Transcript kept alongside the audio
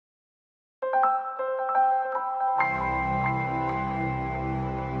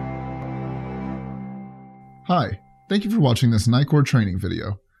Hi, thank you for watching this NICOR training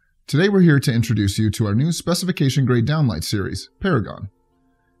video. Today we're here to introduce you to our new Specification Grade Downlight Series, Paragon.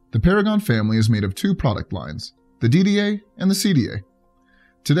 The Paragon family is made of two product lines, the DDA and the CDA.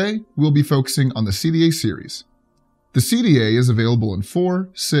 Today we'll be focusing on the CDA series. The CDA is available in 4,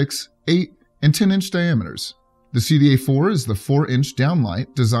 6, 8, and 10-inch diameters. The CDA4 is the 4-inch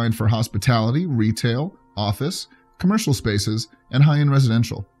downlight designed for hospitality, retail, office, commercial spaces, and high-end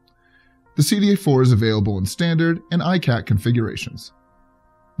residential. The CDA4 is available in standard and ICAT configurations.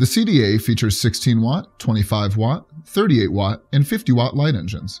 The CDA features 16-watt, 25-watt, 38-watt, and 50-watt light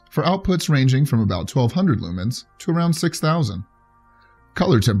engines for outputs ranging from about 1200 lumens to around 6000.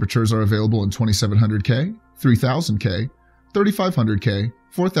 Color temperatures are available in 2700K, 3000K, 3500K,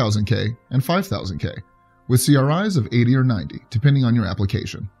 4000K, and 5000K, with CRIs of 80 or 90, depending on your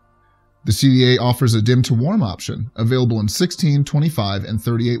application. The CDA offers a dim-to-warm option, available in 16, 25, and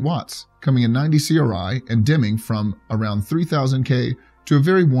 38 watts, coming in 90 CRI and dimming from around 3000K to a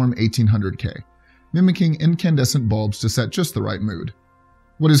very warm 1800K, mimicking incandescent bulbs to set just the right mood.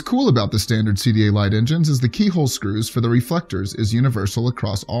 What is cool about the standard CDA light engines is the keyhole screws for the reflectors is universal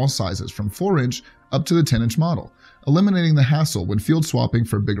across all sizes from 4-inch up to the 10-inch model, eliminating the hassle when field swapping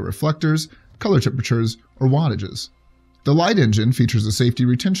for bigger reflectors, color temperatures, or wattages. The light engine features a safety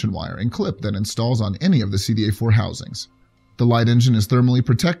retention wire and clip that installs on any of the CDA4 housings. The light engine is thermally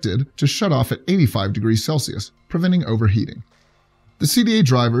protected to shut off at 85 degrees Celsius, preventing overheating. The CDA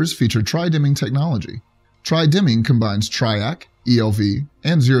drivers feature tri-dimming technology. Tri-dimming combines TRIAC, ELV,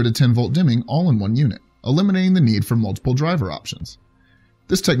 and 0 to 10 volt dimming all in one unit, eliminating the need for multiple driver options.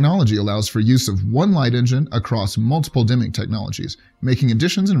 This technology allows for use of one light engine across multiple dimming technologies, making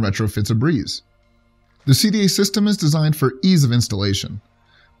additions and retrofits a breeze. The CDA system is designed for ease of installation.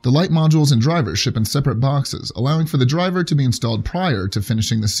 The light modules and drivers ship in separate boxes, allowing for the driver to be installed prior to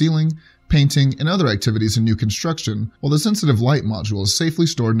finishing the ceiling, painting, and other activities in new construction, while the sensitive light module is safely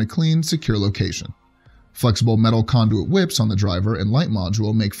stored in a clean, secure location. Flexible metal conduit whips on the driver and light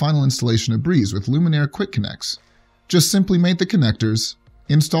module make final installation a breeze with luminaire quick connects. Just simply mate the connectors,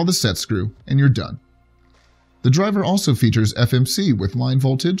 install the set screw, and you're done. The driver also features FMC with line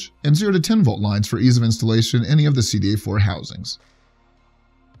voltage and 0 to 10 volt lines for ease of installation in any of the CDA4 housings.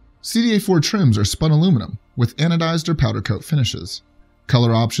 CDA4 trims are spun aluminum with anodized or powder coat finishes.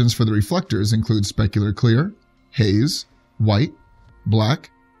 Color options for the reflectors include specular clear, haze, white, black,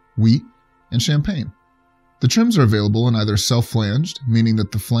 wheat, and champagne. The trims are available in either self-flanged, meaning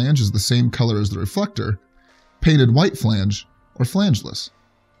that the flange is the same color as the reflector, painted white flange, or flangeless.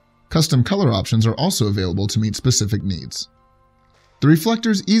 Custom color options are also available to meet specific needs. The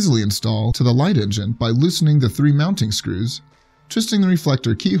reflectors easily install to the light engine by loosening the 3 mounting screws, twisting the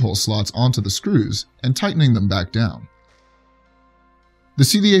reflector keyhole slots onto the screws, and tightening them back down. The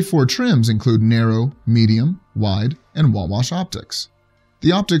CDA4 trims include narrow, medium, wide, and wall wash optics.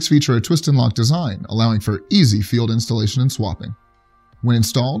 The optics feature a twist and lock design, allowing for easy field installation and swapping. When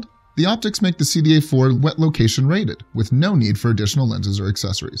installed, the optics make the CDA4 wet location rated, with no need for additional lenses or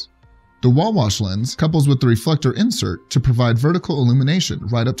accessories. The wall wash lens couples with the reflector insert to provide vertical illumination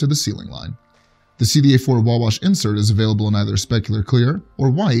right up to the ceiling line. The CDA4 wall wash insert is available in either specular clear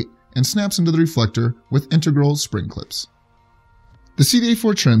or white and snaps into the reflector with integral spring clips. The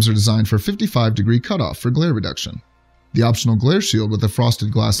CDA4 trims are designed for 55-degree cutoff for glare reduction. The optional glare shield with a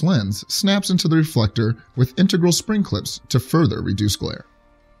frosted glass lens snaps into the reflector with integral spring clips to further reduce glare.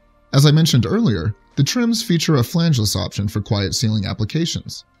 As I mentioned earlier, the trims feature a flangeless option for quiet ceiling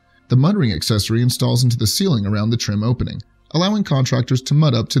applications. The mud ring accessory installs into the ceiling around the trim opening, allowing contractors to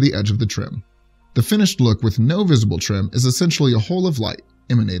mud up to the edge of the trim. The finished look with no visible trim is essentially a hole of light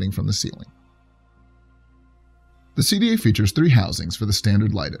emanating from the ceiling. The CDA features 3 housings for the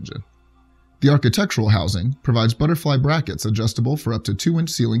standard light engine. The architectural housing provides butterfly brackets adjustable for up to 2-inch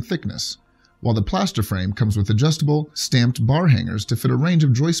ceiling thickness, while the plaster frame comes with adjustable, stamped bar hangers to fit a range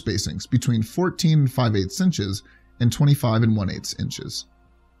of joist spacings between 14 5/8 inches and 25 1/8 inches.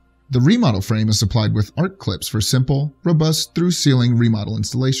 The remodel frame is supplied with arc clips for simple, robust through-ceiling remodel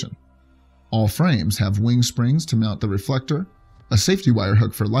installation. All frames have wing springs to mount the reflector, a safety wire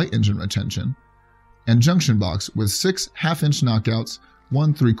hook for light engine retention, and junction box with 6 half-inch knockouts,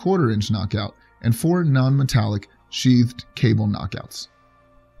 1 3/4-inch knockout, and 4 non-metallic sheathed cable knockouts.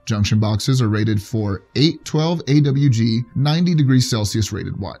 Junction boxes are rated for 812 AWG 90 degrees Celsius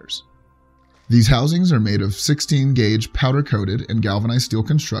rated wires. These housings are made of 16-gauge powder-coated and galvanized steel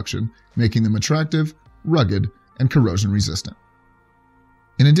construction, making them attractive, rugged, and corrosion-resistant.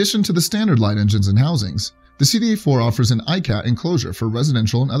 In addition to the standard light engines and housings, the CDA4 offers an ICAT enclosure for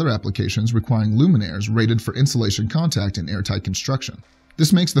residential and other applications requiring luminaires rated for insulation contact and airtight construction.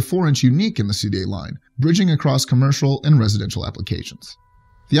 This makes the 4-inch unique in the CDA line, bridging across commercial and residential applications.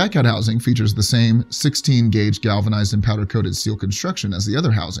 The ICAT housing features the same 16-gauge galvanized and powder-coated steel construction as the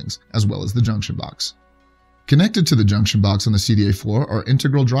other housings, as well as the junction box. Connected to the junction box on the CDA4 are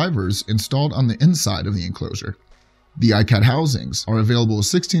integral drivers installed on the inside of the enclosure. The ICAT housings are available with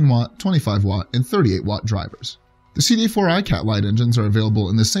 16-watt, 25-watt, and 38-watt drivers. The CDA4 ICAT light engines are available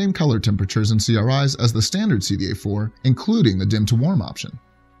in the same color temperatures and CRIs as the standard CDA4, including the dim to warm option.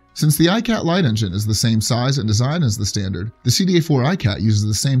 Since the ICAT light engine is the same size and design as the standard, the CDA4 ICAT uses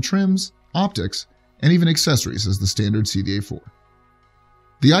the same trims, optics, and even accessories as the standard CDA4.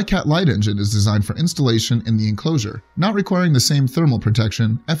 The ICAT light engine is designed for installation in the enclosure, not requiring the same thermal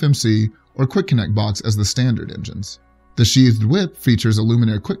protection, FMC, or quick connect box as the standard engines. The sheathed whip features a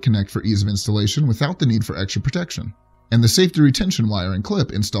luminaire quick connect for ease of installation without the need for extra protection, and the safety retention wire and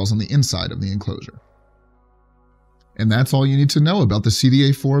clip installs on the inside of the enclosure. And that's all you need to know about the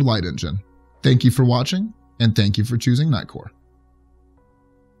CDA4 light engine. Thank you for watching, and thank you for choosing NICOR.